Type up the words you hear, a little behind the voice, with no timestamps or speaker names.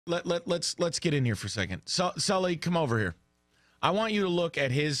Let's get in here for a second. Sully, come over here. I want you to look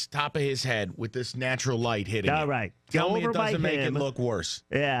at his top of his head with this natural light hitting All it. right. Tell Go me over it doesn't by make him. it look worse.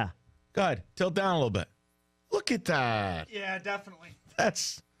 Yeah. Go ahead. Tilt down a little bit. Look at that. Yeah, definitely.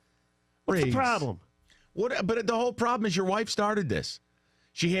 That's What's the Riggs. problem? What? But the whole problem is your wife started this.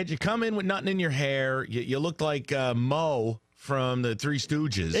 She had you come in with nothing in your hair. You looked like Mo from the Three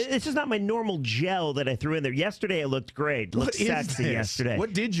Stooges. It's just not my normal gel that I threw in there. Yesterday it looked great. It looked sexy yesterday.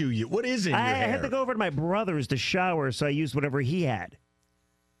 What did you use? What is in your hair? I had to go over to my brother's to shower, so I used whatever he had.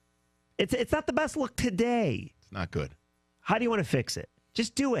 It's not the best look today. It's not good. How do you want to fix it?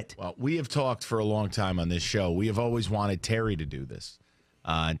 Just do it. Well, we have talked for a long time on this show. We have always wanted Terry to do this.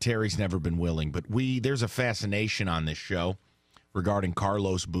 And Terry's never been willing. But there's a fascination on this show regarding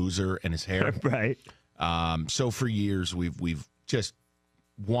Carlos Boozer and his hair. Right. So for years, we've just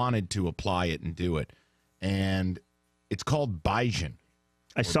wanted to apply it and do it. And it's called Bigen.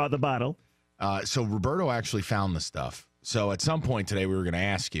 I saw the bottle. So Roberto actually found the stuff. So at some point today, we were going to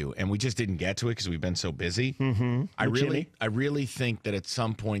ask you, and we just didn't get to it because we've been so busy. Mm-hmm. I really think that at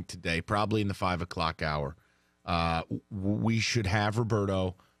some point today, probably in the 5 o'clock hour, we should have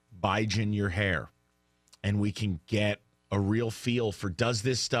Roberto Bigen your hair, and we can get a real feel for, does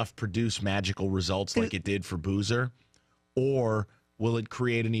this stuff produce magical results like it did for Boozer, or will it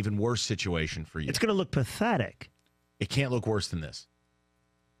create an even worse situation for you? It's going to look pathetic. It can't look worse than this.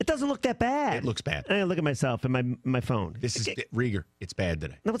 It doesn't look that bad. It looks bad. I look at myself in my phone. This is Rieger. It's bad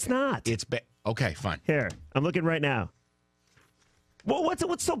today. No, it's not. It's bad. Okay, fine. Here, I'm looking right now. Well,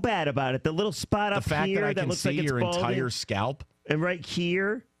 what's so bad about it? The little spot up The fact here that I can looks see like it's your balding, entire scalp. and right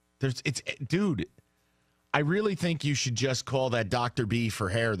here. Dude, I really think you should just call that Dr. B for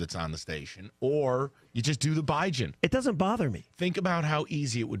hair that's on the station, or you just do the Bigen. It doesn't bother me. Think about how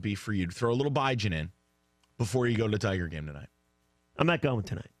easy it would be for you to throw a little Bigen in before you go to the Tiger game tonight. I'm not going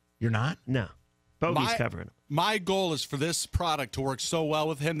tonight. You're not? No. Bogey's covering him. My goal is for this product to work so well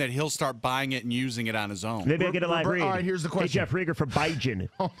with him that he'll start buying it and using it on his own. Maybe I'll get a live read. All right, here's the question. Hey, Jeff Rieger for Bigen.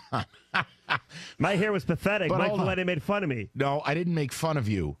 My hair was pathetic. But Mike hold on. Valenti made fun of me. No, I didn't make fun of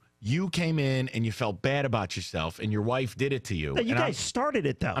you. You came in and you felt bad about yourself, and your wife did it to you. You And guys started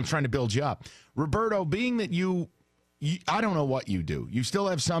it, though. I'm trying to build you up. Roberto, being that you, I don't know what you do. You still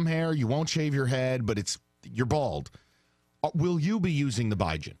have some hair. You won't shave your head, but you're bald. Will you be using the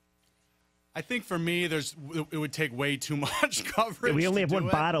Bigen? I think for me, it would take way too much coverage. We only have one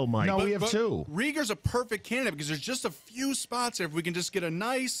bottle, Mike. No, we have two. Rieger's a perfect candidate because there's just a few spots there. If we can just get a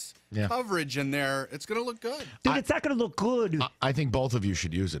nice coverage in there, it's going to look good. Dude, it's not going to look good. I think both of you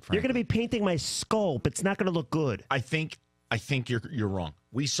should use it, frankly. You're going to be painting my sculpt. It's not going to look good. I think you're wrong.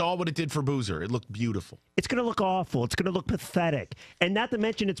 We saw what it did for Boozer. It looked beautiful. It's going to look awful. It's going to look pathetic. And not to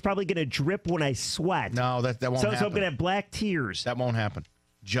mention, it's probably going to drip when I sweat. No, that won't happen. So I'm going to have black tears. That won't happen.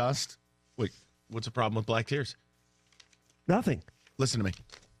 Wait, what's the problem with black tears? Nothing. Listen to me.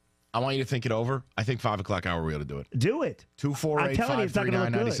 I want you to think it over. I think 5 o'clock hour we ought to do it. Do it.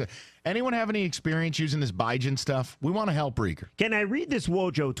 248-539-96. Anyone have any experience using this Bigen stuff? We want to help Rieger. Can I read this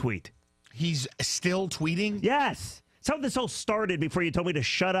Wojo tweet? He's still tweeting? Yes. That's how this all started before you told me to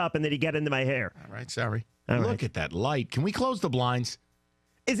shut up and then he got into my hair. All right, sorry. All Look right. at that light. Can we close the blinds?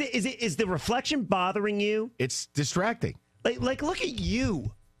 Is the reflection bothering you? It's distracting. Like look at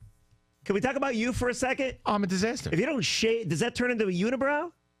you. Can we talk about you for a second? I'm a disaster. If you don't shave, does that turn into a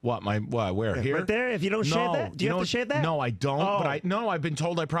unibrow? What? Where? Here? Right there? If you don't shave that? Do you have to shave that? No, I don't. Oh. But I've been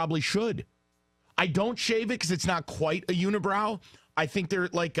told I probably should. I don't shave it because it's not quite a unibrow. I think they're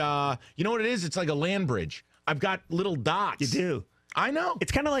like, you know what it is? It's like a land bridge. I've got little dots. You do. I know.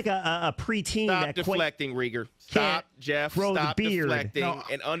 It's kind of like a preteen. Stop deflecting, Rieger. Stop, Jeff. Stop deflecting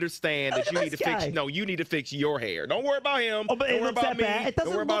and understand that you need to fix. No, you need to fix your hair. Don't worry about him. Oh, but don't it worry looks about that me. bad. It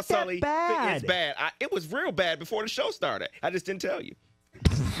doesn't don't worry look about that Sully. bad. It's bad. It was real bad before the show started. I just didn't tell you.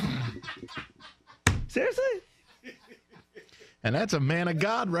 Seriously? And that's a man of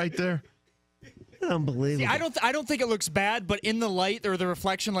God right there. Unbelievable. See, I don't think it looks bad, but in the light or the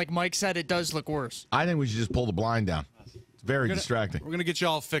reflection, like Mike said, it does look worse. I think we should just pull the blind down. It's very distracting. We're going to get you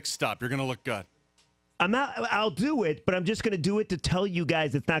all fixed up. You're going to look good. I'll do it, but I'm just going to do it to tell you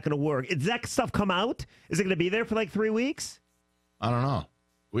guys it's not going to work. Does that stuff come out? Is it going to be there for like 3 weeks? I don't know.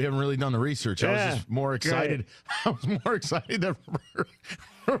 We haven't really done the research. I was just more excited. I was more excited than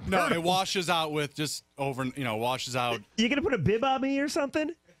No, it washes out with just washes out. You going to put a bib on me or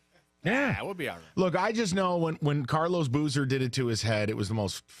something? Yeah, it would be all right. Look, I just know when Carlos Boozer did it to his head, it was the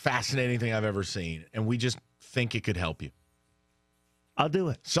most fascinating thing I've ever seen. And we just think it could help you. I'll do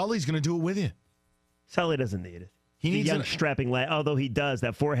it. Sully's going to do it with you. Sully doesn't need it. He He's needs a young, strapping lad. Although he does.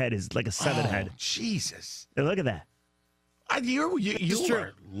 That forehead is like a 7 head. Jesus. Hey, look at that. You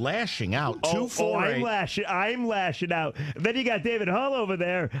are lashing out. 248. I'm lashing out. And then you got David Hull over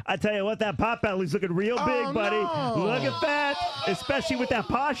there. I tell you what, that pot belly's looking real big, buddy. No. Look at that. Especially with that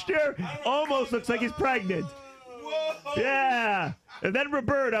posture. Almost looks like he's pregnant. Whoa. Yeah. And then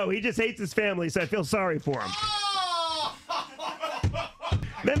Roberto, he just hates his family, so I feel sorry for him.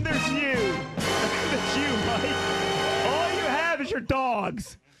 Then there's you. There's you, Mike. All you have is your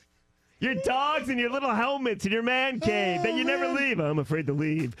dogs. Your dogs and your little helmets in your man cave that you never leave. I'm afraid to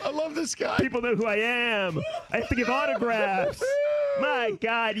leave. I love this guy. People know who I am. I have to give autographs. My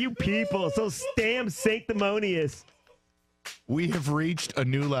God, you people, so damn sanctimonious. We have reached a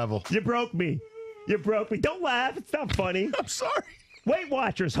new level. You broke me. You broke me. Don't laugh. It's not funny. I'm sorry. Weight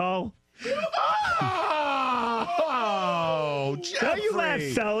Watchers, Hull. Oh, Jeffrey. Don't you laugh,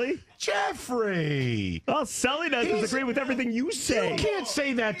 Sully. Jeffrey. Well, Sully doesn't agree with everything you say. You can't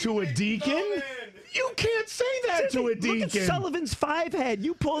say that to a deacon. You can't say that to a deacon. Look at Sullivan's 5-head.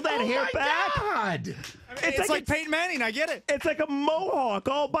 You pull that hair back. God. I mean, it's like Peyton Manning. I get it. It's like a mohawk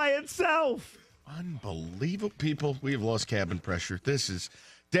all by itself. Unbelievable. People, we have lost cabin pressure. This is...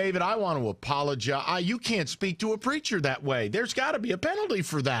 David, I want to apologize. You can't speak to a preacher that way. There's got to be a penalty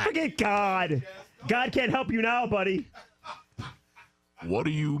for that. Forget God. God can't help you now, buddy. What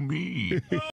do you mean?